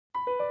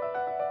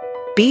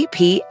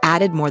BP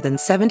added more than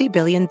 $70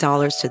 billion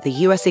to the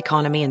U.S.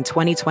 economy in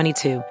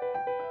 2022.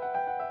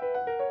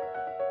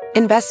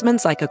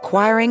 Investments like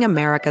acquiring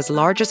America's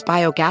largest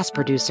biogas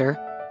producer,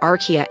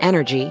 Archaea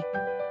Energy,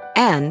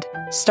 and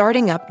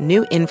starting up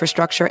new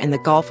infrastructure in the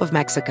Gulf of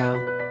Mexico.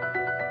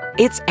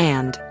 It's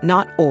and,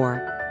 not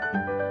or.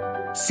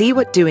 See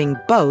what doing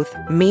both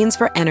means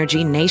for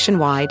energy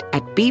nationwide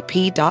at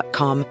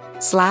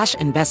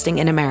bp.com/investing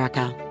in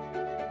America.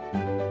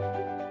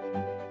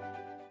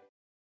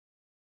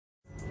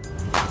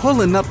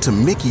 Pulling up to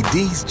Mickey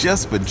D's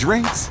just for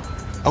drinks?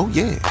 Oh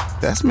yeah,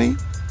 that's me.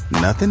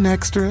 Nothing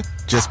extra,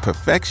 just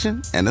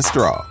perfection and a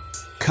straw.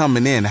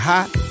 Coming in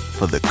hot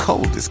for the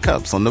coldest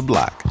cups on the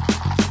block.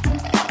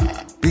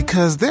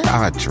 Because there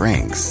are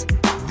drinks.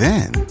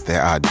 Then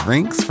there are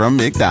drinks from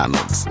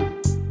McDonald's.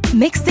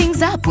 Mix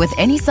things up with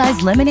any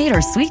size lemonade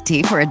or sweet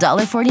tea for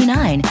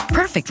 $1.49.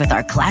 Perfect with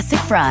our classic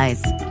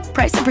fries.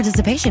 Price and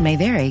participation may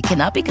vary.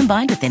 Cannot be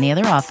combined with any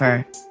other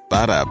offer.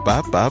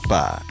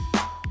 Ba-da-ba-ba-ba.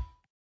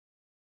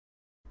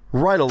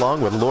 Right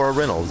along with Laura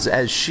Reynolds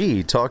as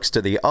she talks to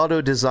the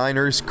auto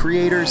designers,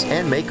 creators,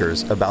 and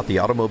makers about the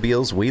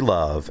automobiles we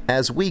love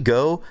as we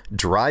go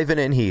driving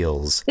in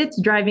heels.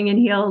 It's Driving in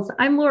Heels.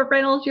 I'm Laura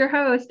Reynolds, your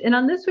host. And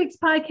on this week's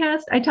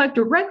podcast, I talked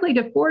directly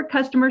to Ford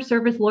Customer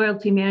Service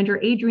Loyalty Manager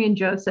Adrian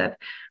Joseph,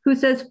 who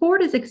says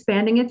Ford is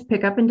expanding its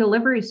pickup and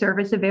delivery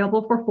service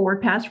available for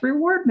Ford Pass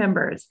Reward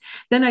members.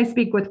 Then I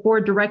speak with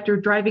Ford Director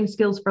Driving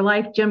Skills for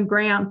Life, Jim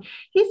Graham.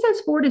 He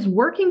says Ford is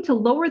working to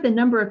lower the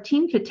number of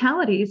teen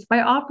fatalities by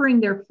offering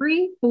their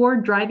free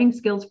Ford Driving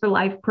Skills for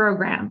Life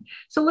program.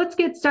 So let's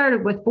get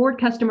started with Ford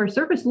Customer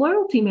Service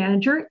Loyalty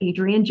Manager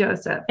Adrian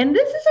Joseph. And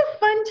this is a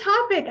fun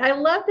topic. I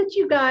love that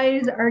you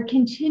guys are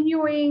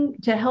continuing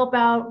to help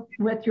out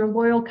with your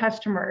loyal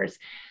customers.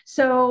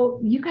 So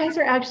you guys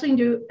are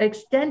actually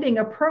extending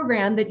a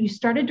program that you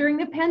started during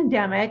the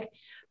pandemic.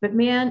 But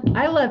man,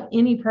 I love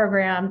any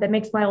program that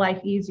makes my life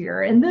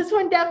easier. And this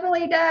one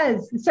definitely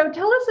does. So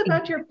tell us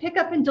about your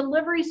pickup and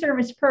delivery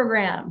service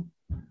program.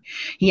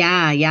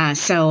 Yeah.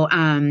 So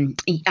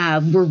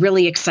we're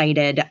really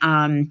excited.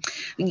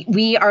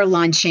 We are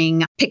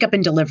launching pickup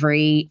and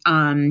delivery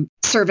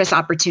service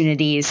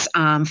opportunities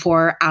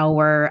for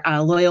our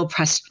loyal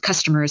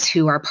customers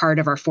who are part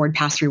of our Ford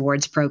Pass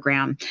Rewards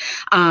program.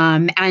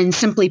 And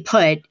simply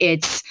put,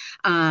 it's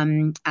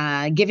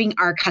giving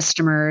our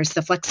customers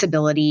the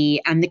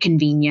flexibility and the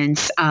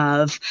convenience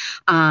of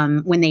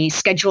when they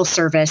schedule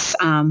service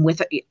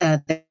with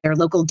their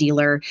local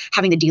dealer,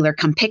 having the dealer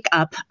come pick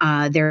up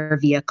their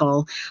vehicle,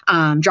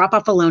 drop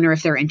off a loaner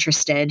if they're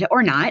interested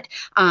or not,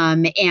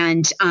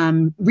 and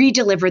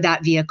re-deliver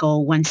that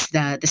vehicle once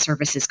the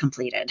service is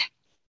completed.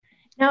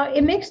 Now,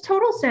 it makes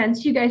total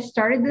sense. You guys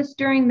started this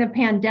during the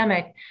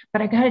pandemic,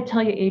 but I got to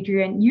tell you,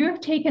 Adrian, you have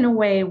taken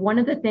away one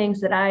of the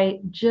things that I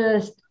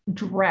just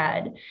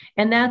dread,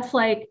 and that's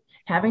like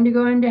having to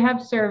go in to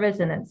have service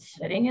and then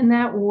sitting in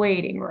that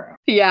waiting room.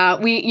 Yeah,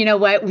 you're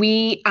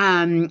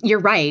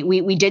right.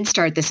 We did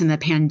start this in the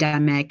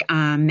pandemic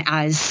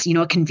as,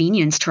 a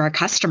convenience to our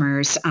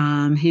customers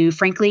who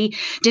frankly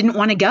didn't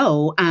want to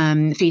go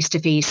face to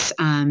face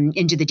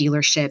into the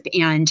dealership.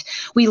 And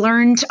we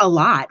learned a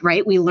lot,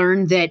 right? We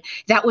learned that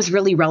was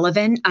really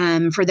relevant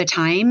for the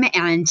time,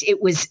 and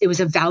it was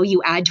a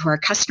value add to our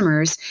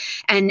customers.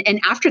 And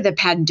after the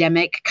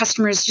pandemic,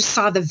 customers just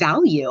saw the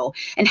value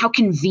and how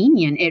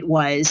convenient it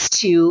was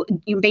to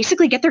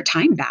basically get their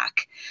time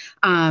back.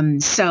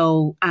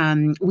 So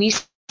we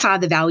saw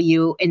the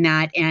value in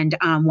that and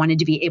wanted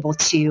to be able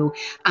to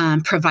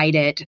provide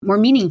it more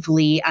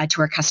meaningfully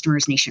to our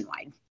customers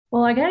nationwide.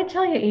 Well, I got to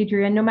tell you,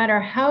 Adrian, no matter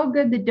how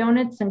good the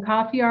donuts and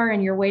coffee are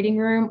in your waiting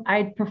room,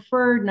 I'd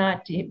prefer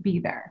not to be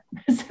there.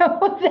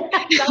 So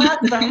that's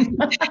awesome.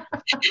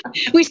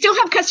 We still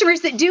have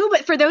customers that do,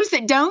 but for those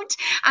that don't,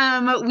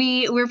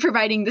 we're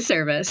providing the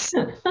service.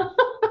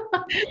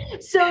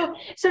 So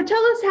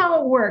tell us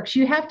how it works.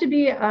 You have to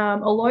be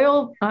a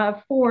loyal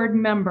Ford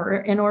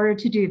member in order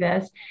to do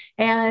this.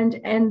 And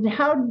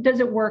how does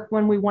it work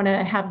when we want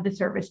to have the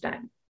service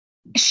done?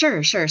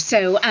 Sure.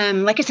 So,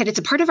 like I said, it's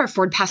a part of our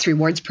Ford Pass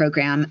Rewards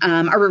program.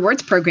 Our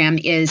rewards program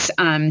is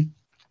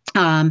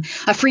a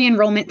free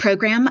enrollment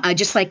program,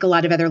 just like a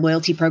lot of other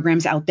loyalty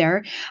programs out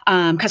there.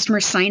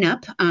 Customers sign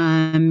up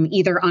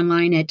either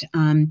online at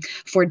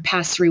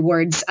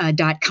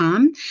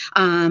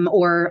fordpassrewards.com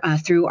or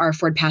through our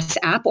Ford Pass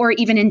app, or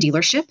even in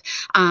dealership.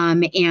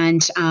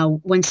 And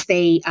once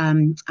they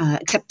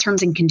accept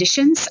terms and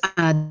conditions,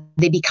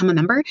 they become a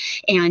member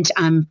and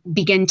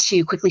begin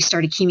to quickly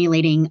start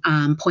accumulating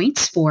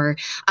points for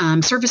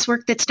service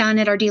work that's done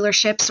at our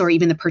dealerships, or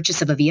even the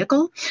purchase of a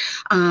vehicle.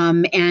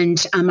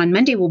 And on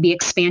Monday, we'll be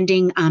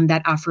expanding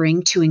that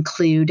offering to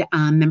include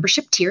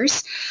membership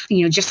tiers,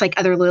 just like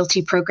other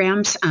loyalty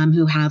programs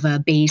who have a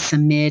base, a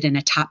mid, and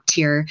a top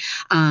tier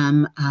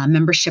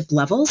membership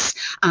levels.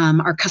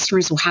 Our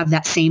customers will have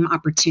that same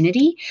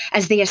opportunity.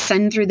 As they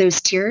ascend through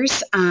those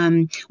tiers,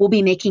 we'll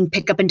be making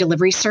pickup and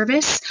delivery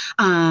service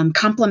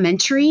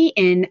complimentary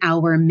in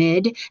our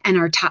mid and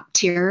our top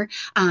tier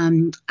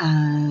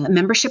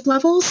membership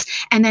levels,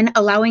 and then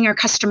allowing our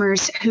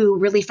customers who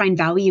really find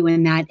value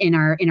in that in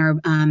our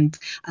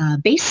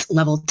base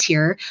level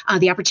tier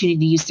the opportunity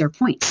to use their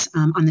points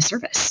on the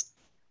service.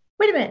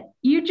 Wait a minute.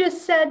 You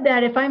just said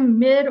that if I'm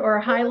mid or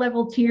high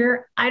level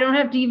tier, I don't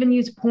have to even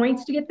use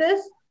points to get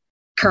this?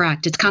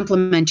 Correct. It's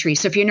complimentary.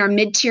 So if you're in our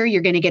mid tier,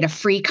 you're going to get a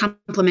free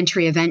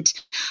complimentary event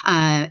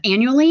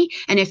annually.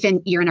 And if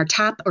you're in our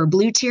top or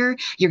blue tier,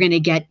 you're going to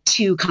get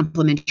 2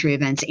 complimentary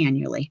events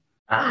annually.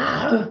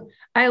 Oh,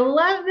 I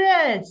love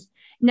this.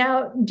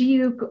 Now, do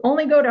you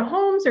only go to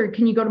homes, or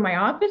can you go to my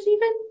office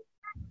even?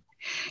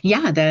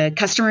 Yeah, the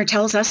customer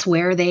tells us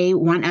where they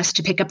want us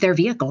to pick up their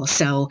vehicle.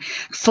 So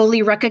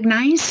fully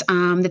recognize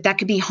that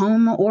could be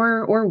home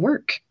or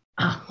work.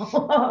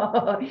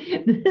 Oh,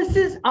 this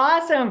is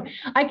awesome.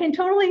 I can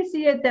totally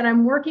see it that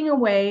I'm working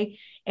away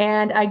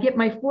and I get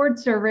my Ford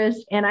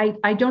service and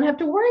I don't have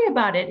to worry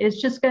about it.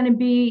 It's just going to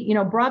be,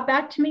 brought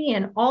back to me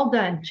and all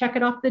done. Check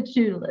it off the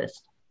to-do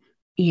list.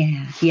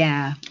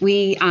 Yeah.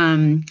 We,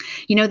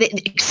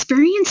 the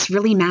experience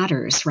really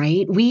matters,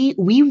 right? We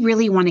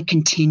really want to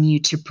continue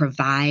to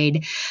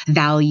provide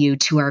value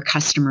to our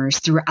customers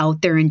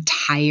throughout their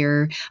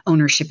entire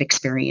ownership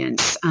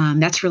experience.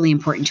 That's really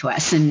important to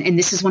us. And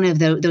this is one of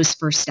those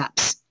first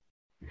steps.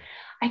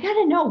 I got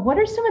to know, what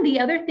are some of the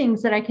other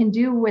things that I can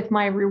do with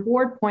my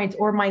reward points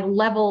or my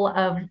level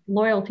of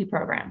loyalty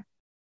program?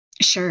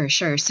 Sure.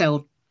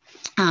 So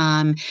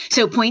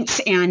points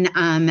and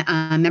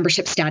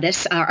membership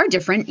status are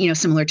different,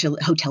 similar to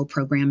hotel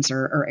programs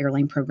or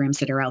airline programs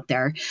that are out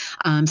there.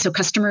 So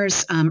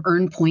customers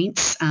earn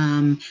points,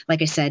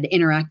 like I said,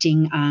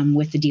 interacting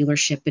with the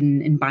dealership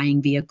and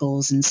buying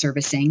vehicles and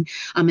servicing,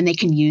 and they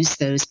can use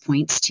those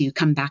points to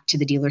come back to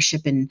the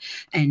dealership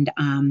and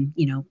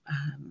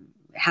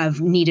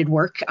have needed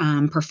work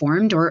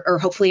performed, or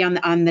hopefully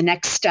on the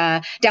next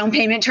down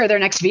payment to their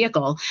next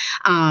vehicle.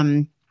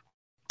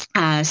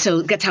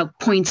 So that's how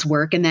points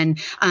work. And then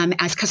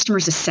as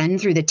customers ascend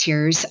through the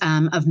tiers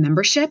of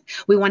membership,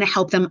 we want to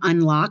help them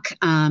unlock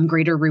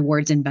greater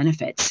rewards and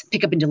benefits.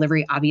 Pickup and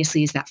delivery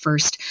obviously is that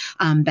first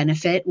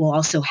benefit. We'll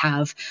also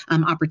have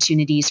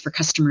opportunities for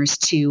customers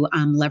to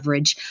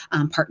leverage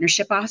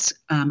partnership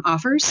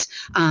offers,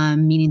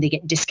 meaning they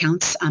get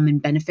discounts and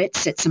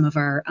benefits at some of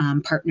our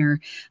partner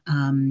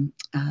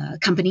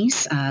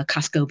companies,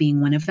 Costco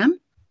being one of them.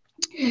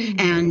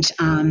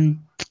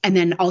 And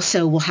then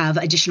also we'll have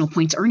additional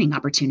points earning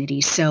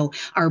opportunities. So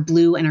our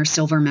blue and our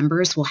silver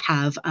members will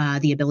have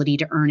the ability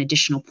to earn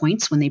additional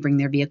points when they bring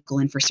their vehicle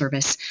in for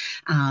service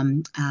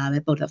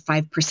at both a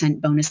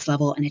 5% bonus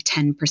level and a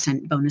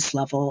 10% bonus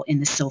level in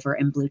the silver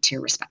and blue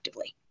tier,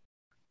 respectively.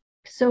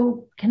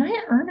 So can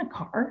I earn a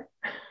car?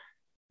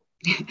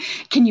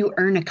 Can you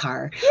earn a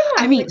car? Yeah,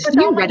 I mean,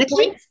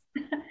 theoretically.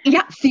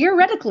 Yeah,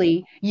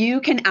 theoretically, you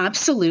can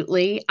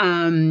absolutely,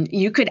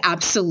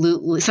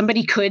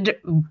 somebody could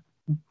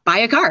buy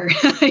a car.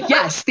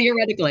 Yes,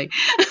 theoretically.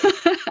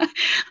 That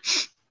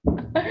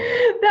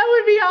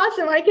would be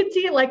awesome. I could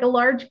see it like a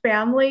large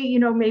family,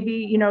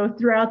 maybe,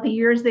 throughout the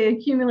years, they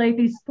accumulate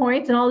these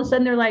points and all of a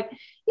sudden they're like,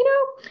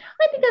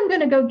 I think I'm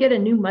going to go get a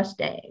new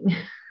Mustang.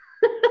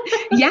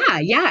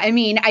 Yeah. I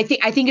mean, I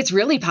think it's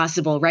really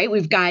possible, right?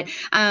 We've got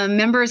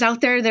members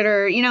out there that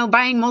are,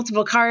 buying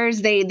multiple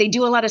cars. They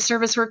do a lot of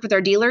service work with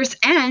our dealers.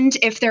 And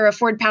if they're a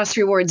Ford Pass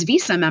Rewards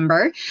Visa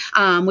member,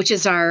 which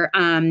is our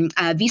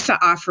Visa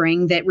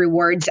offering that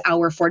rewards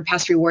our Ford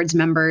Pass Rewards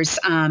members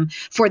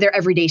for their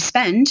everyday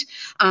spend,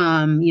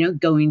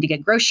 going to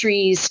get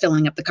groceries,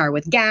 filling up the car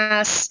with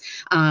gas,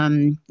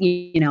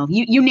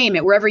 you name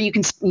it, wherever you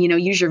can,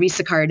 use your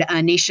Visa card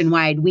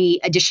nationwide, we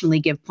additionally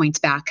give points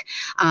back.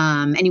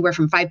 Anywhere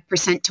from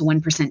 5% to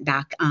 1%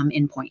 back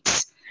in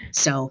points.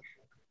 So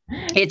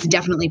it's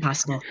definitely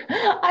possible.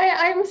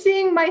 I'm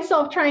seeing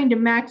myself trying to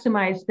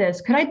maximize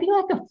this. Could I be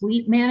like a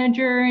fleet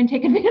manager and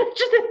take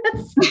advantage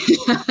of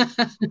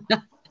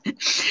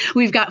this?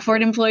 We've got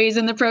Ford employees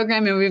in the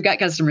program and we've got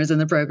customers in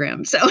the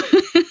program. So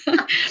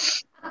I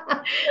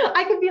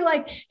could be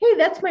like, hey,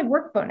 that's my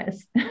work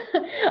bonus.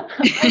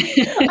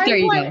 There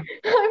you go.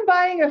 I'm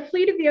buying a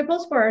fleet of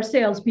vehicles for our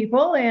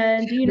salespeople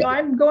and,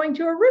 I'm going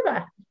to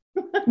Aruba.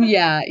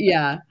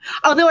 Yeah.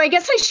 Although I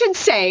guess I should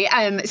say,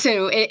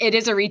 so it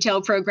is a retail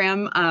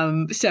program.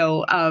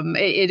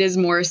 It is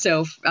more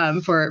so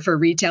for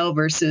retail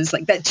versus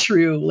like that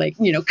true,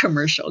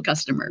 commercial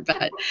customer.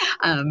 But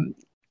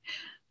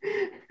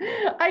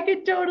I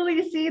could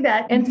totally see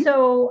that. And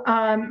so,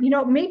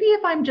 maybe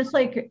if I'm just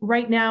like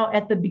right now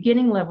at the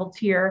beginning level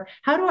tier,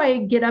 how do I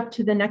get up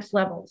to the next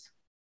levels?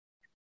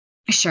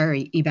 Sure,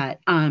 you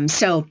bet.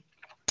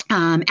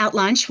 At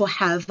launch, we'll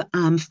have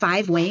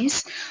 5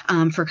 ways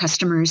for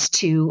customers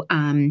to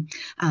earn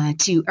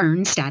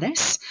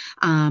status.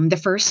 The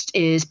first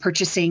is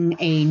purchasing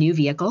a new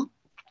vehicle.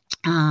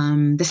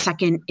 The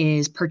second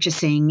is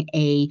purchasing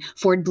a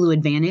Ford Blue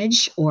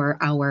Advantage or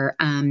our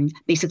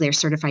basically our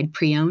certified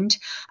pre-owned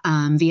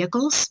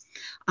vehicles.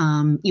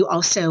 You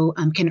also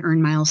can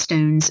earn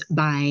milestones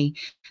by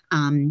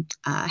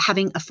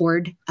having a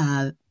Ford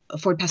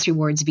Pass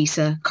Rewards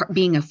Visa,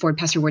 being a Ford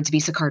Pass Rewards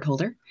Visa card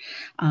holder.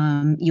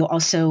 You'll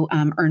also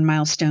earn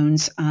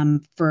milestones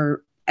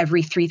for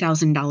every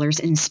 $3,000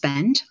 in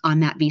spend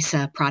on that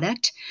Visa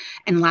product.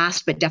 And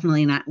last, but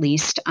definitely not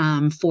least,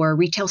 for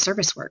retail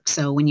service work.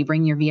 So when you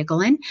bring your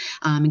vehicle in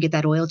and get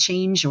that oil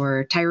change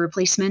or tire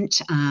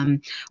replacement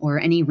or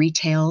any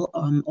retail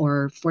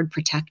or Ford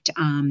Protect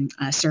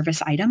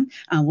service item,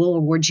 we'll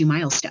award you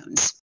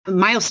milestones.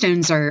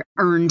 Milestones are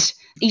earned.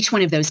 Each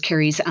one of those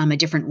carries a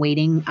different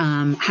weighting,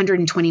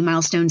 120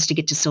 milestones to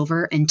get to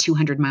silver and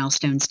 200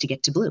 milestones to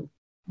get to blue.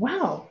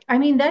 Wow. I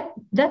mean, that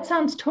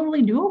sounds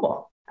totally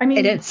doable. I mean,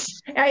 it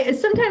is.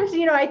 Sometimes,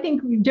 I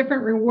think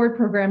different reward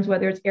programs,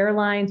 whether it's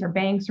airlines or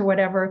banks or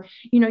whatever,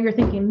 you're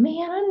thinking,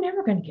 man, I'm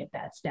never going to get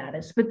that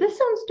status, but this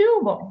sounds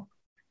doable.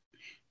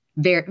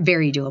 Very,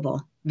 very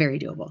doable. Very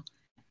doable.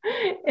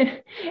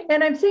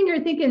 And I'm sitting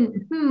here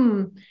thinking,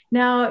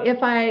 now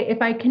if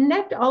I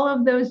connect all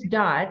of those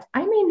dots,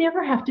 I may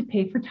never have to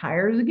pay for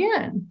tires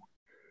again.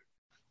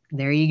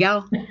 There you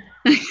go.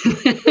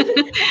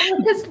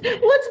 Because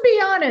let's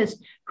be honest,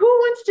 who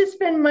wants to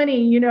spend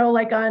money,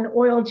 like on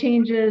oil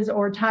changes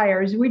or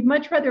tires? We'd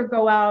much rather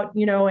go out,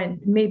 and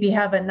maybe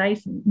have a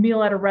nice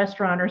meal at a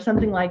restaurant or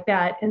something like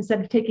that instead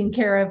of taking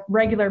care of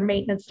regular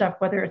maintenance stuff,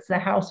 whether it's the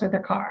house or the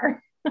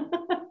car.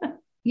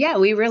 Yeah,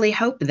 we really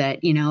hope that,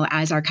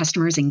 as our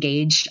customers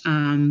engage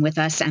with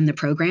us and the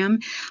program,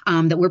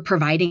 that we're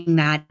providing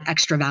that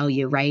extra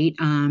value, right?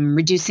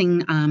 Reducing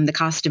the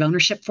cost of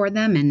ownership for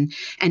them and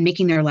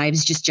making their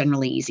lives just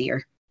generally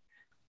easier.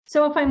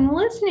 So if I'm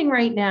listening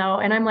right now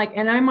and I'm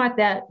at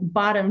that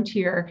bottom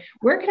tier,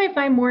 where can I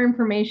find more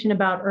information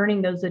about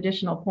earning those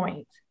additional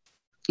points?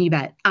 You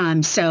bet.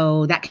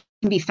 So that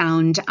can be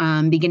found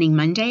beginning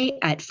Monday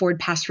at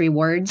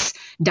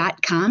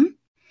FordPassRewards.com.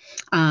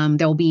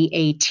 There'll be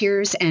a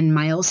tiers and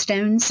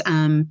milestones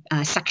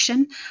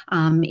section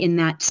in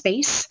that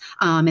space.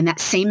 And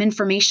that same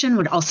information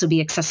would also be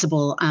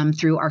accessible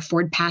through our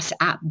Ford Pass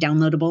app,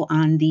 downloadable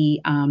on the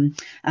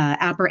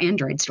app or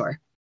Android store.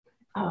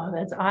 Oh,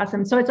 that's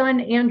awesome. So it's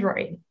on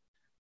Android.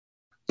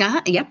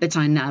 Yep, it's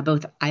on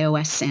both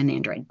iOS and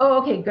Android.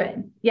 Oh, okay,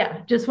 good. Yeah,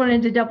 just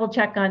wanted to double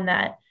check on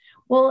that.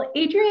 Well,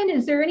 Adrienne,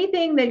 is there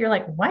anything that you're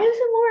like, why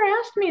hasn't Laura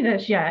asked me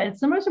this yet? It's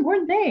the most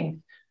important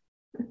thing.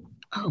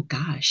 Oh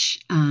gosh,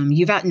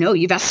 you've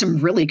asked some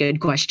really good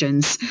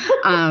questions.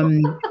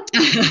 No,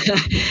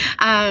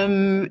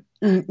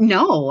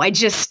 I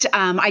just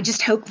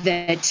hope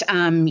that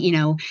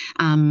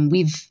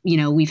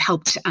we've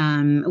helped.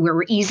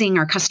 We're easing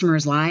our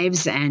customers'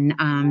 lives,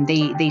 and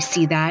they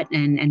see that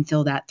and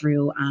feel that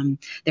through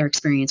their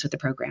experience with the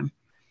program.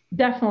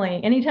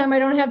 Definitely. Anytime I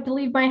don't have to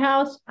leave my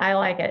house, I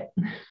like it.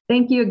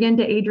 Thank you again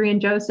to Adrienne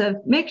Joseph.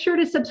 Make sure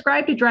to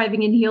subscribe to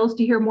Driving in Heels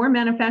to hear more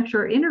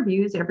manufacturer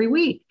interviews every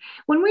week.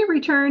 When we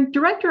return,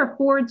 Director of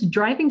Ford's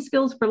Driving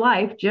Skills for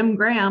Life, Jim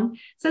Graham,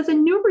 says a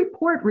new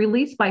report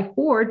released by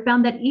Ford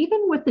found that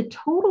even with the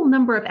total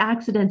number of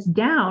accidents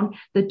down,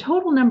 the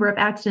total number of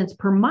accidents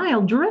per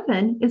mile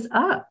driven is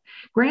up.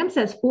 Graham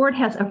says Ford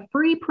has a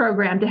free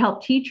program to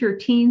help teach your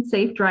teens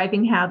safe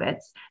driving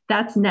habits.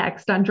 That's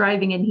next on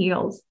Driving in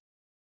Heels.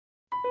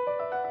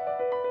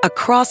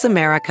 Across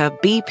America,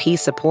 BP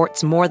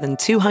supports more than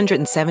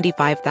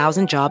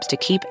 275,000 jobs to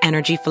keep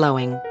energy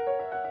flowing.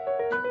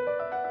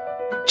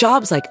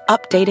 Jobs like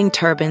updating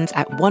turbines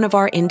at one of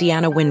our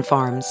Indiana wind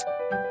farms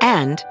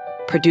and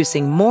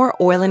producing more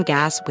oil and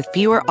gas with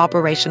fewer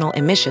operational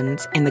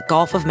emissions in the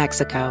Gulf of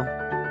Mexico.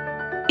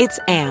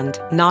 It's and,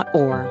 not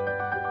or.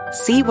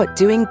 See what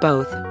doing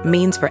both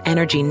means for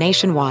energy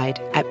nationwide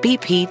at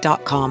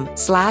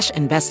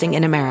bp.com/investing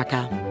in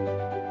America.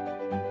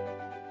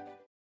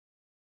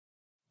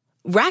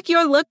 Rack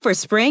your look for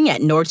spring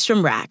at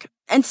Nordstrom Rack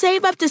and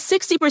save up to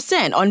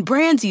 60% on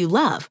brands you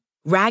love.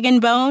 Rag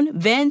 & Bone,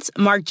 Vince,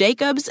 Marc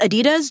Jacobs,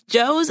 Adidas,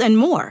 Joe's, and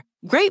more.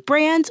 Great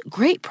brands,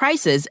 great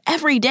prices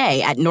every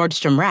day at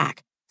Nordstrom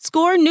Rack.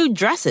 Score new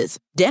dresses,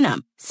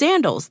 denim,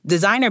 sandals,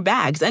 designer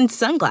bags, and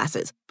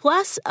sunglasses,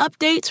 plus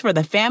updates for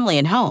the family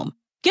and home.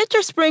 Get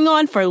your spring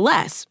on for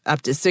less,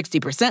 up to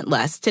 60%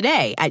 less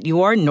today at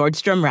your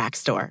Nordstrom Rack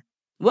store.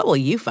 What will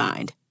you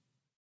find?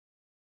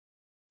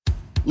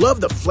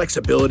 Love the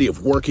flexibility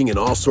of working in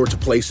all sorts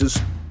of places?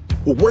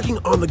 Well, working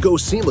on the go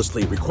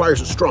seamlessly requires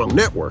a strong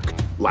network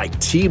like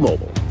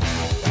T-Mobile.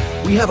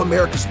 We have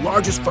America's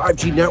largest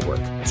 5G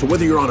network, so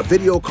whether you're on a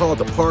video call at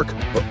the park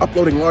or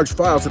uploading large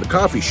files at the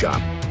coffee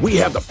shop, we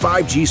have the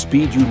 5G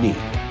speed you need.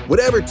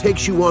 Whatever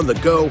takes you on the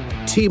go,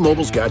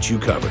 T-Mobile's got you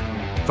covered.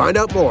 Find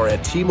out more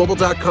at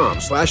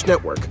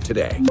T-Mobile.com/network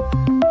today.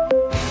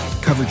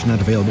 Coverage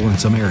not available in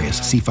some areas.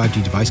 See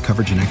 5G device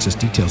coverage and access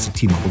details at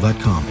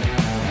T-Mobile.com.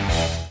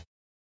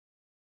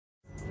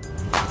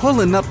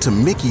 Pulling up to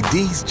Mickey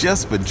D's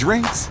just for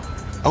drinks?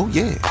 Oh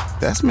yeah,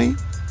 that's me.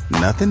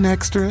 Nothing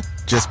extra,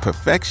 just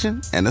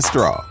perfection and a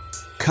straw.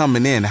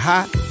 Coming in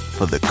hot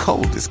for the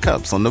coldest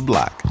cups on the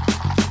block.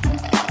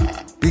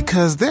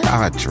 Because there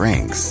are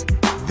drinks.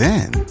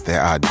 Then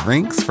there are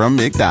drinks from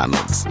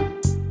McDonald's.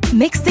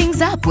 Mix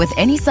things up with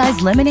any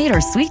size lemonade or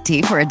sweet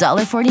tea for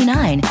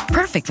 $1.49.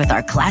 Perfect with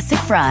our classic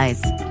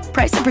fries.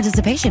 Price and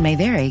participation may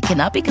vary.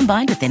 Cannot be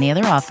combined with any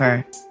other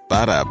offer.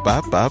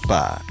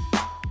 Ba-da-ba-ba-ba.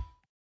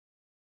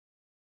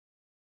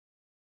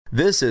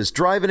 This is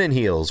Driving in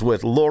Heels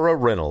with Laura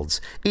Reynolds.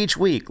 Each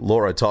week,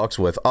 Laura talks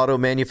with auto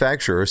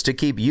manufacturers to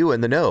keep you in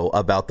the know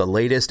about the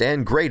latest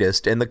and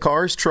greatest in the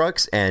cars,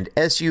 trucks, and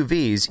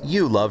SUVs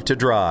you love to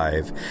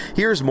drive.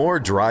 Here's more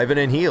Driving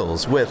in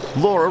Heels with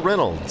Laura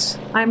Reynolds.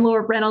 I'm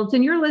Laura Reynolds,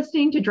 and you're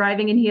listening to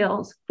Driving in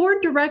Heels. Ford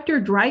Director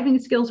Driving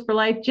Skills for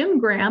Life, Jim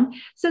Graham,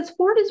 says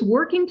Ford is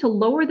working to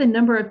lower the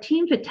number of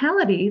teen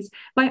fatalities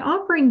by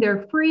offering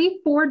their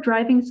free Ford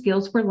Driving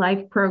Skills for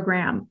Life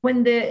program.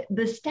 When the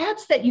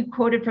stats that you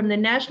quoted from the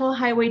National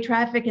Highway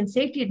Traffic and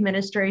Safety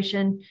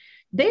Administration,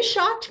 they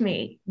shocked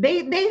me.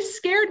 They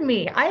scared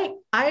me.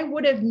 I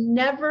would have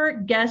never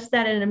guessed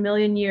that in a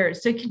million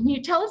years. So can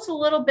you tell us a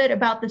little bit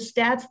about the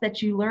stats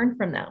that you learned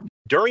from them?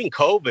 During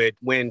COVID,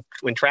 when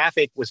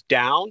traffic was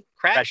down,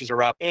 crashes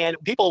are up, and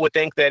people would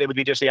think that it would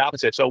be just the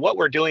opposite. So what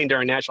we're doing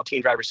during National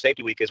Teen Driver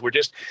Safety Week is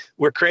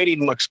we're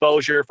creating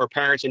exposure for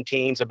parents and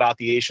teens about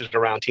the issues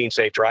around teen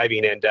safe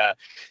driving. And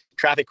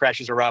traffic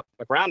crashes are up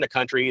around the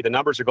country. The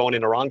numbers are going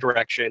in the wrong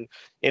direction.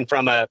 And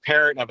from a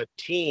parent of a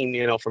teen,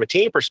 from a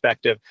teen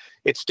perspective,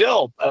 it's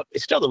still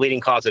the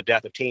leading cause of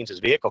death of teens is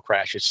vehicle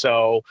crashes.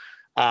 So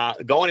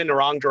going in the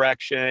wrong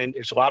direction.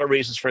 There's a lot of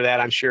reasons for that.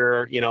 I'm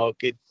sure,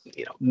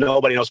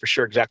 nobody knows for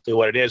sure exactly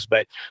what it is,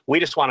 but we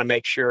just want to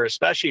make sure,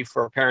 especially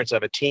for parents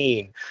of a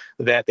teen,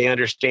 that they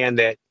understand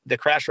that the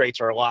crash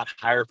rates are a lot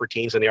higher for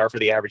teens than they are for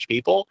the average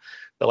people.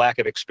 The lack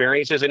of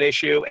experience is an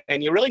issue,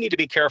 and you really need to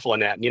be careful in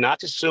that. And you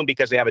not just assume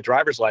because they have a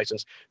driver's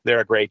license,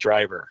 they're a great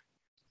driver.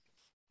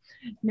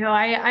 No,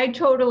 I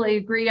totally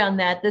agree on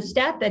that. The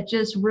stat that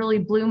just really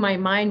blew my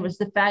mind was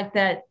the fact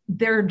that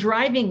they're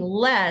driving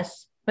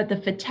less, but the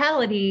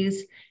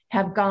fatalities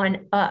have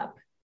gone up.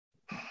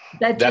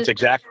 That's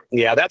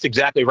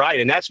exactly right.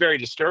 And that's very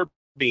disturbing.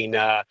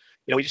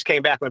 We just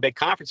came back from a big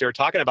conference. They were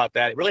talking about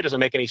that. It really doesn't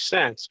make any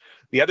sense.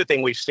 The other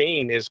thing we've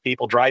seen is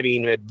people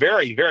driving at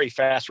very, very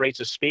fast rates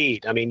of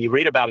speed. I mean, you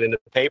read about it in the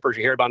papers,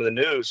 you hear about it in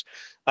the news.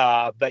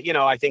 But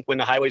I think when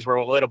the highways were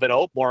a little bit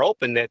more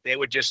open, that they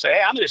would just say,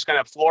 hey, I'm just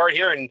going to floor it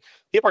here. And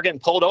people are getting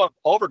pulled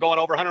over going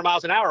over 100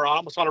 miles an hour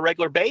almost on a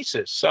regular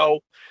basis. So,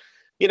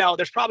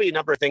 there's probably a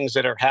number of things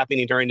that are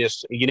happening during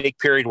this unique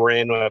period we're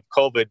in of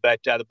COVID.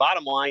 But the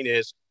bottom line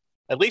is,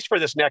 at least for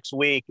this next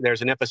week,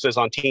 there's an emphasis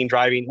on teen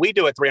driving. We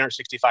do it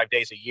 365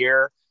 days a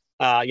year.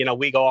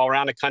 We go all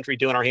around the country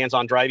doing our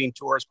hands-on driving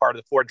tours, part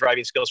of the Ford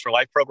Driving Skills for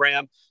Life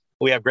program.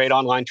 We have great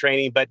online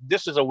training, but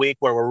this is a week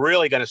where we're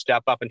really going to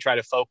step up and try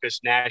to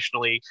focus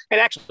nationally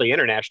and actually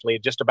internationally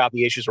just about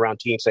the issues around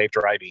teen safe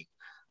driving.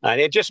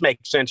 And it just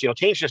makes sense.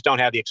 Teens just don't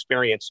have the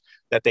experience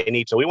that they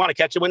need. So we want to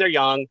catch them when they're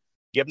young,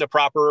 give them the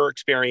proper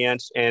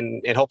experience,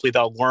 and hopefully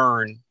they'll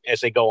learn as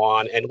they go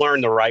on and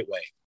learn the right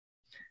way.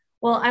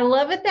 Well, I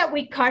love it that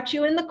we caught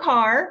you in the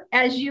car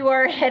as you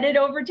are headed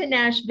over to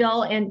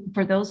Nashville. And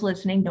for those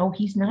listening, no,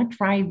 he's not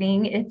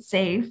driving. It's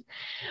safe.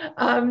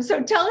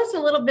 So tell us a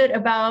little bit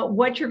about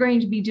what you're going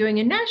to be doing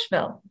in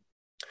Nashville.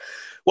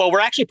 Well,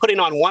 we're actually putting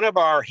on one of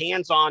our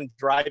hands-on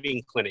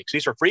driving clinics.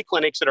 These are free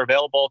clinics that are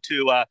available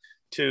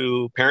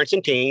to parents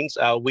and teens.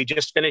 We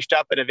just finished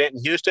up an event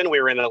in Houston.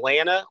 We were in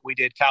Atlanta. We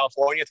did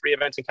California, 3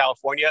 events in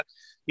California.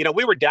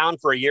 We were down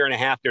for a year and a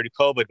half during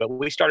COVID, but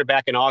we started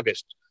back in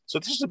August. So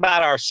this is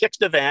about our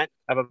 6th event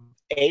of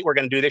 8 we're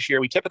going to do this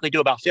year. We typically do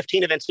about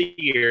 15 events a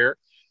year.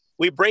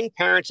 We bring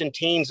parents and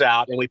teens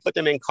out and we put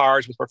them in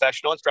cars with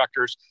professional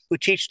instructors who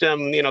teach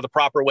them, the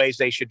proper ways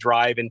they should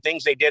drive and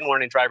things they didn't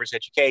learn in driver's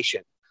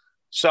education.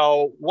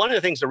 So one of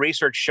the things the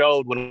research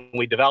showed when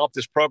we developed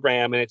this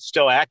program, and it's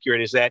still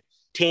accurate, is that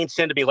teens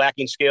tend to be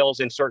lacking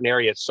skills in certain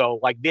areas. So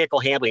like vehicle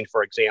handling,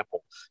 for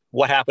example,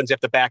 what happens if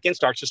the back end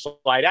starts to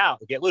slide out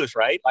and get loose,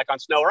 right? Like on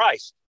snow or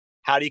ice.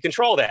 How do you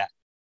control that?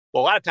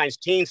 Well, a lot of times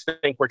teens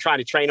think we're trying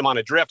to train them on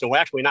a drift, and we're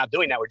actually not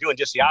doing that. We're doing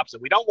just the opposite.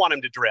 We don't want them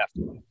to drift.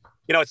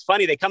 It's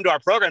funny. They come to our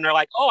program and they're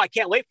like, oh, I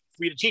can't wait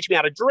for you to teach me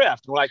how to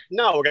drift. And we're like,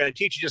 no, we're going to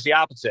teach you just the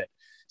opposite.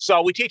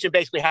 So we teach them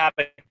basically how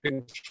to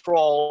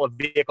control a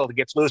vehicle that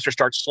gets loose or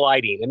starts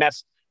sliding. And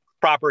that's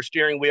proper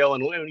steering wheel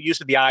and use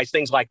of the eyes,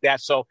 things like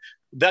that. So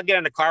they'll get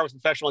in the car with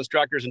professional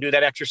instructors and do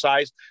that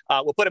exercise.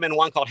 We'll put them in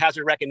one called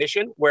hazard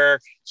recognition, where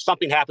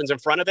something happens in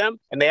front of them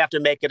and they have to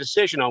make a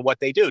decision on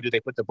what they do. Do they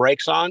put the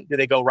brakes on? Do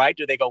they go right?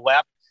 Do they go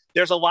left?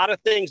 There's a lot of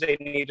things they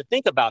need to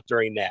think about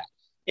during that.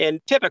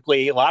 And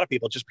typically, a lot of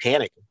people just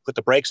panic and put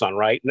the brakes on,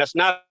 right? And that's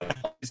not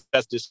the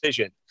best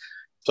decision.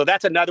 So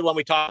that's another one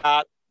we talk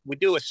about. We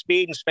do a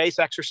speed and space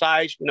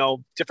exercise,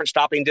 different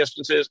stopping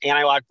distances,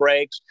 anti-lock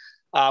brakes.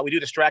 We do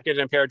distracted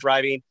and impaired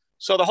driving.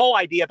 So the whole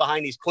idea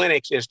behind these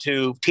clinics is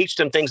to teach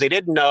them things they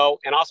didn't know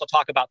and also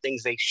talk about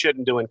things they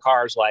shouldn't do in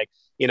cars, like,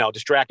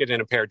 distracted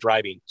and impaired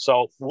driving.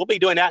 So we'll be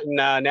doing that in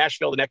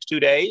Nashville the next 2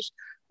 days.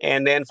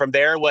 And then from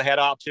there, we'll head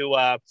out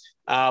to,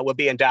 we'll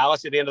be in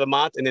Dallas at the end of the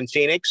month and then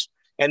Phoenix.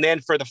 And then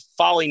for the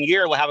following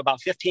year, we'll have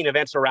about 15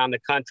 events around the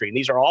country. And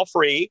these are all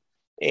free.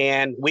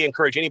 And we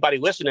encourage anybody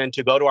listening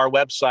to go to our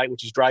website,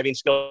 which is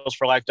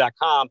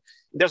drivingskillsforlife.com.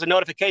 There's a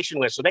notification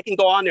list. So they can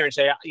go on there and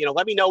say,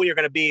 let me know when you're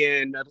going to be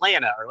in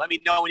Atlanta, or let me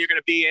know when you're going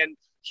to be in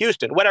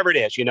Houston, whatever it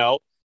is,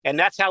 and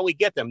that's how we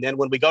get them. Then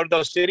when we go to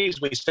those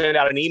cities, we send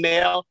out an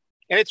email,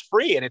 and it's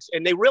free.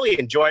 And they really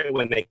enjoy it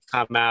when they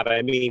come out.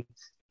 I mean,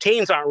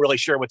 teens aren't really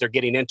sure what they're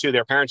getting into.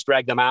 Their parents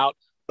drag them out.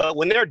 But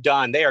when they're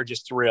done, they are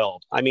just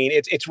thrilled. I mean,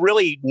 it's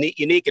really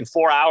unique in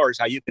 4 hours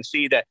how you can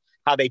see that,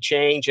 how they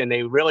change, and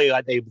they've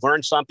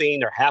learned something,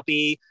 they're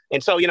happy.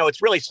 And so,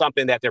 it's really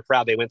something that they're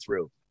proud they went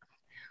through.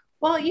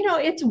 Well,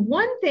 it's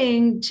one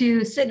thing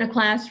to sit in a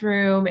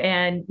classroom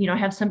and,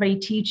 have somebody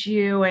teach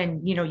you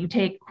and, you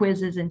take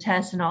quizzes and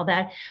tests and all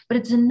that. But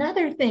it's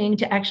another thing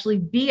to actually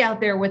be out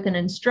there with an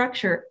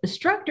instructor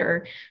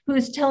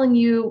who's telling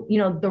you,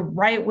 the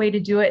right way to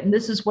do it. And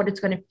this is what it's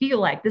going to feel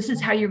like. This is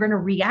how you're going to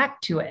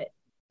react to it.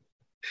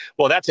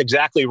 Well, that's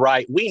exactly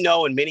right. We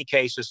know in many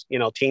cases,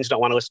 teens don't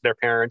want to listen to their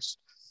parents,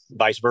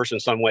 vice versa in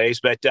some ways.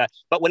 But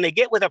when they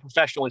get with a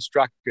professional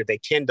instructor, they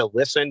tend to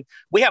listen.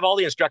 We have all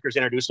the instructors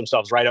introduce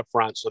themselves right up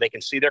front so they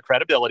can see their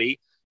credibility.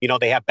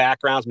 They have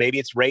backgrounds, maybe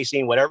it's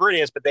racing, whatever it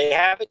is, but they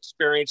have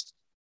experience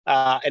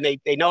and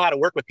they know how to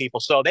work with people.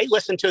 So they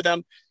listen to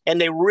them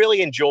and they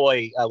really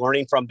enjoy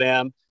learning from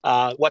them.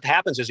 What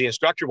happens is the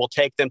instructor will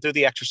take them through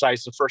the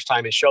exercise the first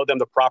time and show them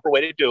the proper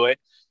way to do it.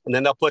 And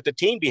then they'll put the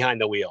teen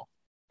behind the wheel.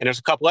 And there's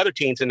a couple other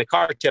teens in the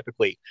car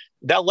typically.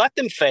 They'll let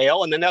them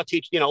fail, and then they'll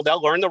teach, they'll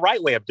learn the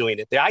right way of doing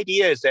it. The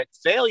idea is that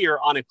failure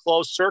on a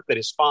closed circuit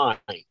is fine.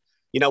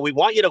 We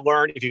want you to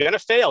learn, if you're going to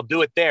fail,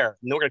 do it there.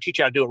 And we're going to teach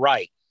you how to do it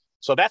right.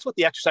 So that's what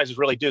the exercises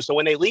really do. So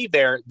when they leave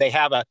there, they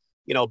have a,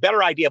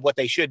 better idea of what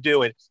they should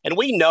do. And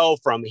we know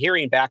from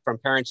hearing back from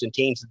parents and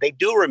teens that they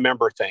do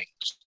remember things.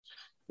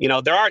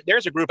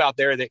 There's a group out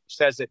there that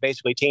says that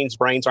basically teens'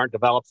 brains aren't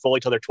developed fully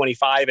till they're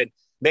 25, and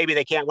maybe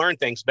they can't learn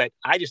things, but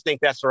I just think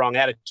that's the wrong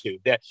attitude.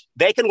 That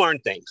they can learn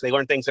things. They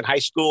learn things in high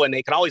school, and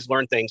they can always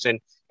learn things.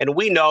 And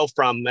we know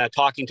from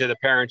talking to the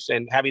parents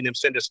and having them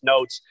send us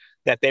notes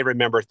that they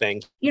remember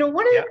things.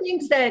 One of the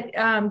things that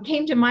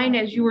came to mind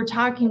as you were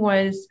talking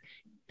was,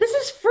 this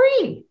is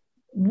free.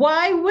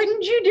 Why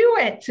wouldn't you do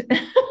it?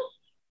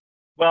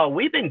 Well,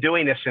 we've been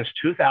doing this since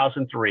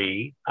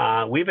 2003.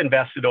 We've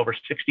invested over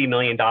 $60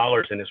 million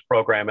in this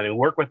program, and we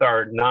work with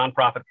our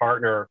nonprofit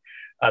partner,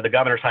 the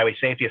Governor's Highway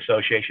Safety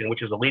Association,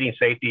 which is a leading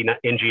safety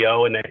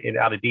NGO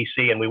out of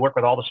DC. And we work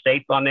with all the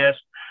states on this.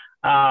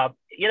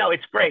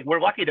 It's great. We're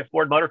lucky that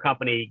Ford Motor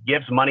Company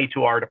gives money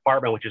to our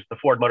department, which is the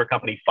Ford Motor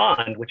Company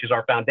Fund, which is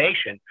our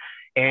foundation.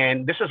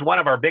 And this is one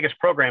of our biggest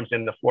programs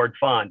in the Ford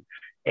Fund.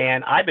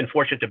 And I've been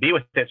fortunate to be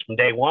with this from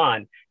day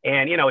one.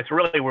 And, it's a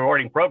really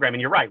rewarding program.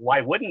 And you're right.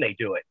 Why wouldn't they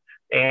do it?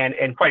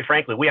 And quite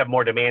frankly, we have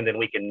more demand than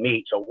we can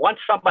meet. So once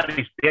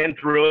somebody's been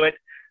through it,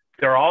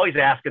 they're always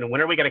asking,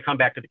 when are we going to come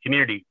back to the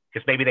community?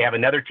 Because maybe they have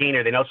another teen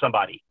or they know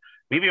somebody.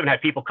 We've even had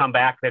people come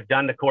back that have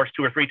done the course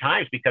 2 or 3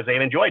 times because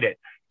they've enjoyed it.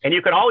 And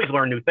you can always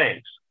learn new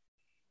things.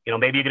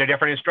 Maybe you get a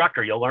different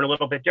instructor, you'll learn a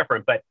little bit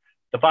different. But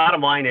the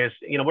bottom line is,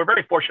 we're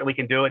very fortunate we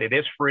can do it. It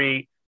is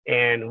free.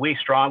 And we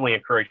strongly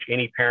encourage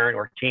any parent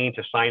or teen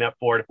to sign up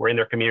for it if we're in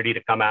their community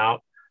to come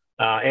out.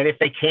 And if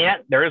they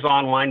can't, there is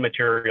online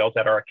materials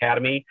at our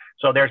academy.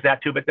 So there's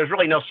that too, but there's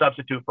really no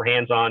substitute for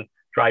hands-on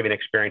driving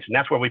experience. And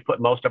that's where we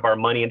put most of our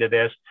money into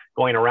this,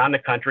 going around the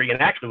country.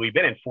 And actually, we've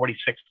been in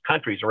 46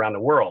 countries around the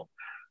world.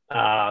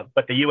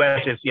 But the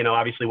U.S. is,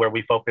 obviously where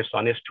we focus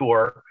on this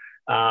tour.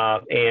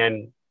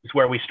 And it's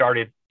where we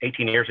started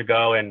 18 years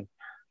ago. And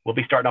we'll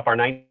be starting up our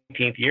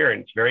 19th year.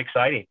 And it's very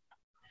exciting.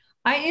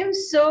 I am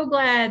so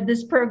glad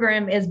this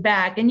program is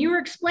back. And you were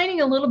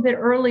explaining a little bit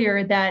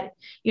earlier that,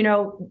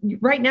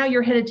 right now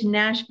you're headed to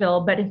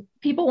Nashville, but if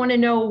people want to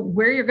know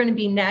where you're going to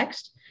be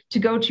next, to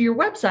go to your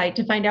website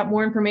to find out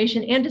more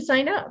information and to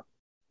sign up.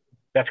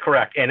 That's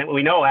correct. And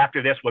we know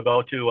after this, we'll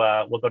go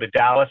to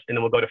Dallas, and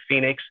then we'll go to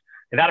Phoenix,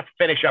 and that'll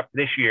finish up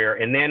this year.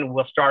 And then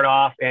we'll start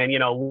off, and,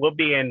 we'll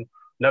be in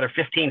another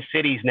 15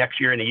 cities next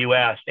year in the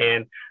U.S.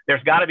 And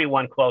there's got to be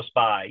one close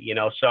by,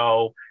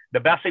 so the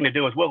best thing to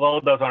do is we'll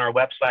load those on our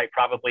website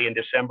probably in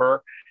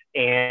December.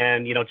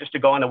 And, just to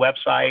go on the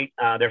website,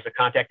 there's a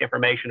contact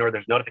information or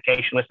there's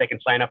notification list they can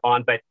sign up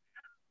on. But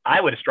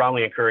I would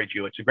strongly encourage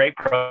you. It's a great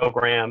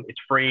program. It's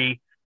free.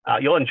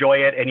 You'll enjoy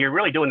it. And you're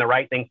really doing the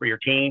right thing for your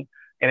teen.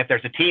 And if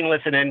there's a teen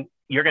listening,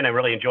 you're going to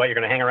really enjoy it. You're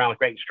going to hang around with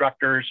great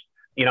instructors.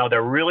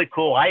 They're really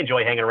cool. I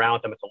enjoy hanging around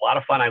with them. It's a lot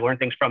of fun. I learn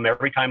things from them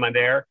every time I'm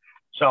there.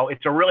 So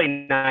it's a really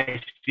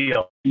nice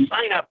deal.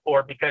 Sign up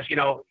for it because,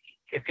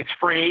 it's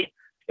free.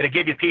 it'll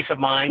give you peace of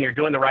mind. You're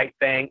doing the right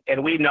thing.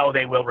 And we know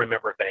they will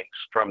remember things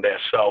from this.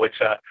 So it's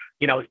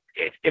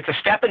a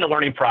step in the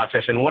learning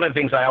process. And one of the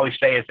things I always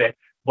say is that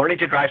learning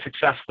to drive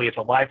successfully is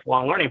a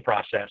lifelong learning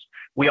process.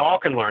 We all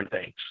can learn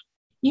things.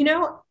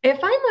 If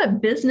I'm a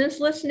business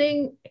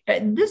listening,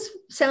 this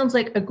sounds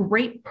like a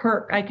great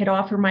perk I could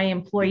offer my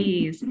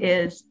employees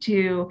is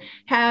to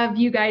have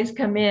you guys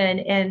come in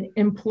and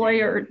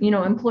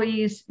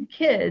employees'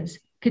 kids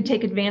could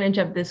take advantage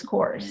of this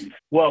course.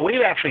 Well,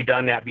 we've actually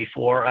done that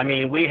before. I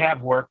mean, we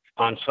have worked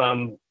on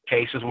some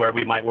cases where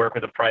we might work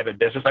with a private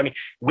business. I mean,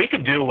 we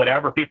could do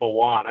whatever people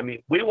want. I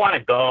mean, we want to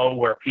go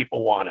where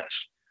people want us.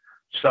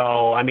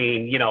 So, I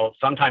mean,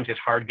 sometimes it's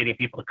hard getting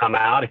people to come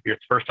out if you're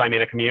the first time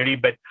in a community.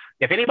 But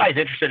if anybody's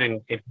interested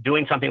in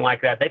doing something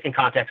like that, they can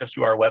contact us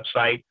through our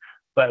website.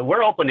 But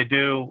we're open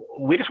to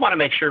we just want to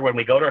make sure when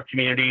we go to a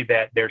community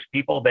that there's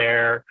people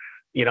there,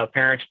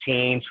 parents,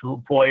 teens,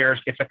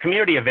 employers. It's a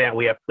community event.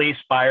 We have police,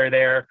 fire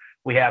there.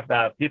 We have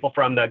people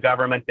from the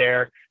government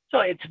there. So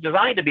it's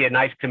designed to be a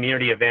nice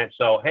community event.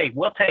 So, hey,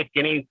 we'll take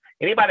anybody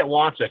that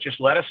wants us. Just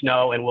let us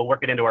know and we'll work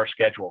it into our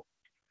schedule.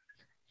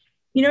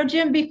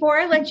 Jim, before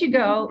I let you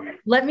go,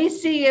 let me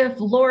see if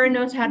Laura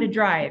knows how to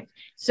drive.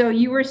 So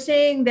you were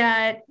saying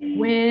that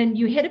when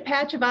you hit a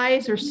patch of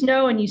ice or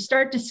snow and you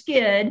start to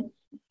skid,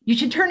 you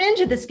should turn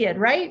into the skid,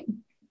 right?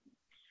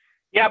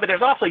 Yeah, but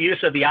there's also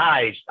use of the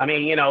eyes. I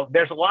mean,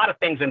 there's a lot of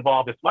things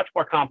involved. It's much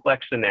more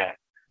complex than that.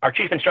 Our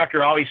chief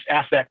instructor always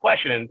asks that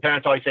question, and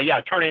parents always say, yeah,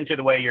 turn into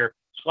the way you're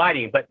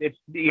sliding. But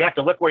you have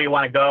to look where you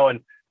want to go, and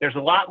there's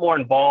a lot more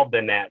involved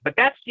than that. But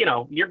that's,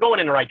 you're going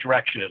in the right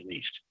direction at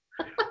least.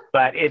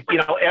 But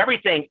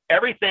everything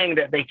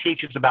that they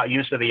teach is about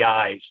use of the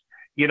eyes.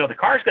 The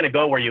car's going to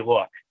go where you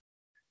look.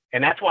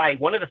 And that's why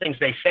one of the things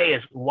they say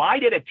is, why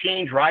did a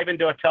teen drive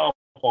into a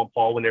telephone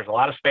pole when there's a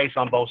lot of space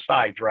on both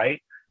sides,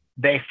 right?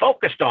 They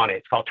focused on it.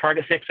 It's called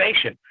target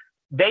fixation.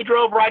 They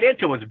drove right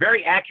into it. It was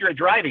very accurate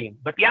driving,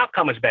 but the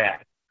outcome was bad.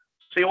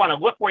 So you want to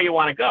look where you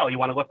want to go. You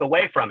want to look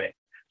away from it.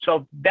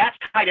 So that's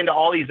tied into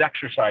all these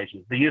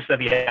exercises, the use of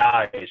the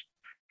eyes.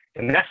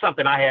 And that's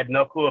something I had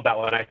no clue about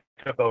when I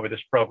took over this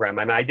program.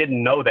 I mean, I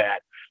didn't know that.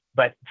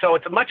 But so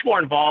it's much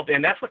more involved.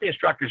 And that's what the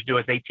instructors do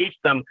is they teach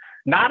them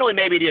not only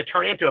maybe to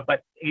turn into it,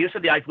 but use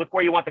of the eyes, look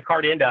where you want the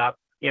car to end up,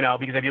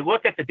 because if you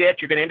look at the ditch,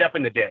 you're going to end up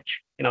in the ditch.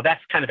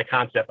 That's kind of the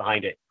concept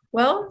behind it.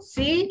 Well,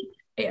 see,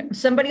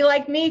 somebody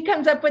like me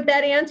comes up with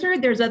that answer.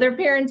 There's other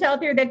parents out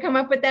there that come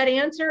up with that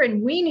answer,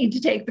 and we need to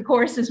take the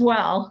course as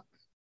well.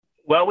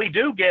 Well, we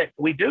do get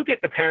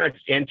the parents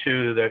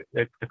into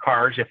the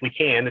cars if we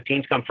can. The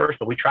teens come first,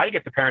 but we try to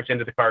get the parents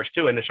into the cars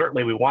too. And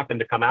certainly we want them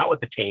to come out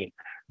with the teen.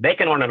 They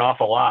can learn an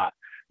awful lot.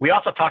 We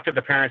also talk to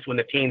the parents when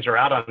the teens are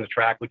out on the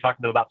track. We talk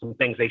to them about some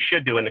things they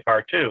should do in the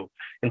car too,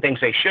 and things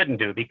they shouldn't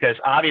do, because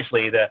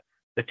obviously the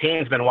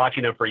teen's been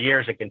watching them for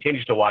years and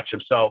continues to watch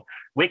them. So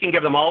we can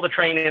give them all the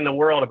training in the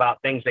world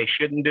about things they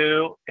shouldn't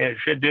do and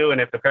should do.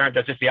 And if the parent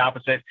does just the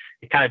opposite,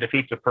 it kind of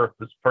defeats the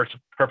purpose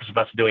of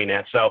us doing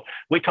that. So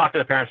we talk to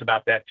the parents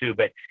about that too.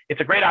 But it's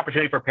a great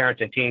opportunity for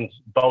parents and teens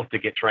both to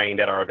get trained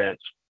at our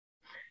events.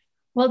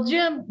 Well,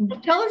 Jim,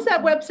 tell us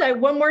that website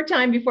one more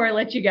time before I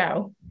let you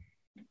go.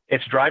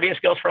 It's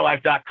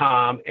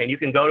drivingskillsforlife.com, and you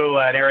can go to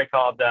an area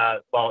called,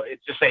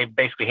 it's just say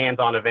basically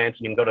hands-on events,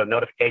 and you can go to a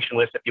notification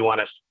list if you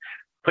want to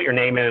put your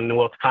name in, and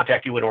we'll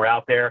contact you when we're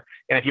out there.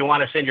 And if you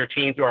want to send your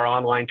teen through our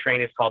online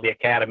training, it's called the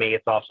Academy.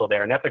 It's also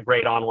there, and that's a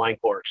great online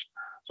course.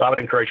 So I would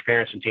encourage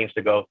parents and teens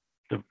to go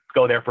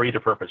there for either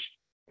purpose.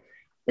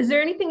 Is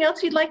there anything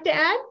else you'd like to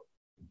add?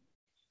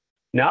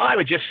 No, I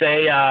would just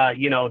say,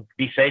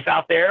 be safe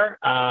out there.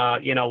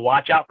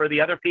 Watch out for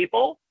the other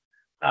people.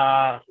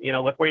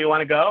 Look where you want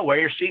to go. Wear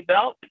your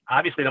seatbelt.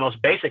 Obviously, the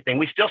most basic thing.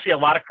 We still see a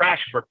lot of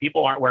crashes where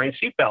people aren't wearing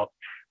seatbelts.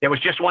 There was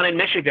just one in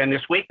Michigan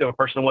this week that a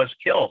person was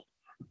killed.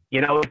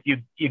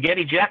 If you get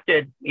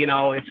ejected,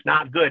 it's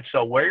not good.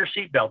 So wear your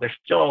seatbelt. There's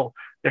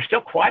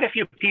still quite a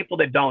few people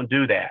that don't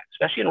do that,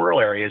 especially in rural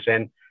areas.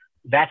 And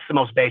that's the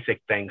most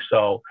basic thing.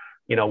 So,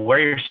 wear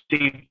your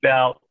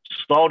seatbelt,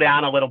 slow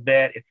down a little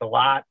bit. It's a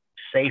lot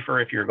safer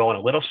if you're going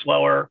a little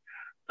slower,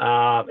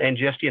 and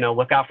just,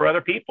 look out for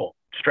other people.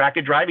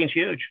 Distracted driving is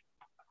huge.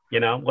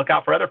 Look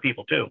out for other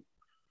people too.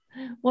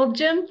 Well,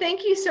 Jim,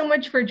 thank you so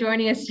much for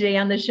joining us today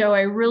on the show.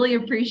 I really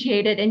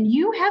appreciate it. And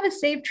you have a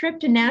safe trip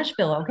to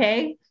Nashville,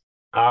 okay?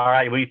 All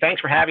right. Well, thanks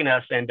for having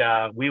us. And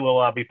we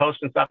will be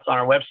posting stuff on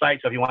our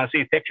website. So if you want to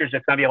see pictures,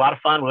 it's going to be a lot of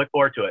fun. We look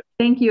forward to it.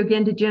 Thank you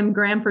again to Jim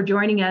Graham for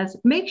joining us.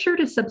 Make sure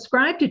to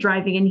subscribe to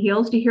Driving in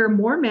Heels to hear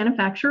more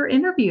manufacturer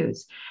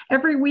interviews.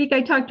 Every week,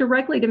 I talk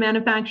directly to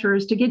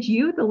manufacturers to get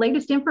you the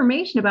latest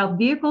information about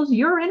vehicles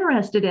you're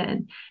interested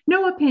in.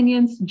 No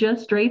opinions,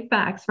 just straight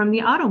facts from the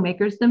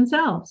automakers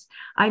themselves.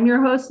 I'm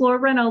your host, Laura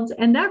Reynolds,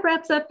 and that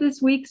wraps up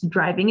this week's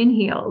Driving in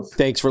Heels.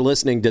 Thanks for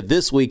listening to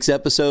this week's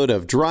episode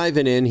of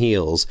Driving in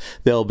Heels.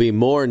 There'll be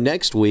more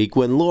next week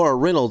when Laura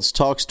Reynolds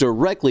talks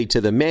directly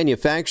to the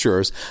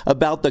manufacturers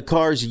about the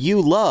cars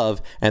you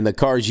love and the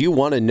cars you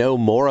want to know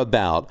more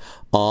about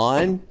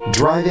on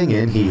Driving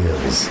in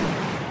Heels.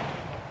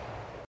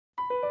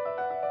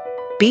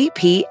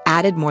 BP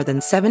added more than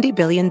 $70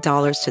 billion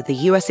to the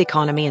U.S.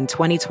 economy in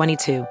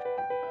 2022.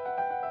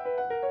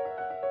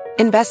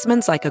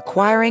 Investments like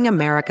acquiring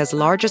America's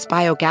largest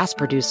biogas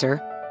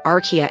producer,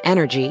 Archaea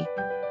Energy,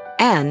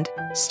 and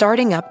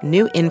starting up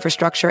new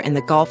infrastructure in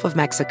the Gulf of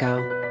Mexico.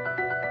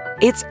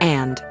 It's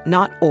and,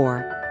 not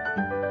or.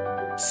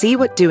 See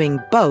what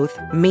doing both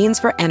means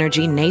for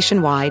energy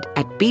nationwide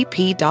at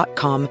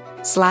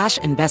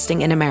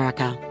bp.com/investing in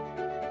America.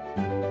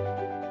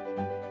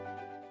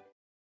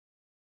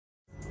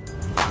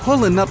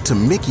 Pulling up to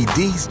Mickey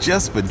D's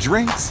just for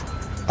drinks?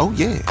 Oh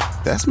yeah,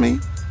 that's me.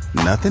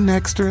 Nothing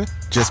extra,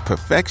 just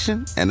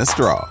perfection and a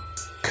straw.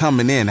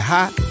 Coming in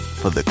hot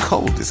for the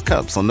coldest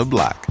cups on the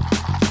block.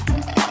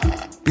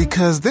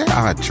 Because there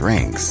are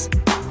drinks.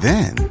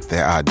 Then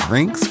there are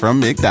drinks from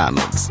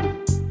McDonald's.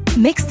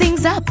 Mix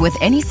things up with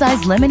any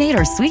size lemonade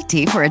or sweet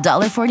tea for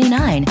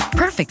 $1.49.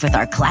 Perfect with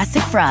our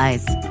classic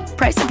fries.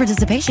 Price and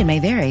participation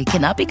may vary.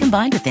 Cannot be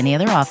combined with any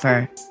other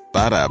offer.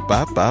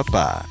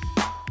 Ba-da-ba-ba-ba.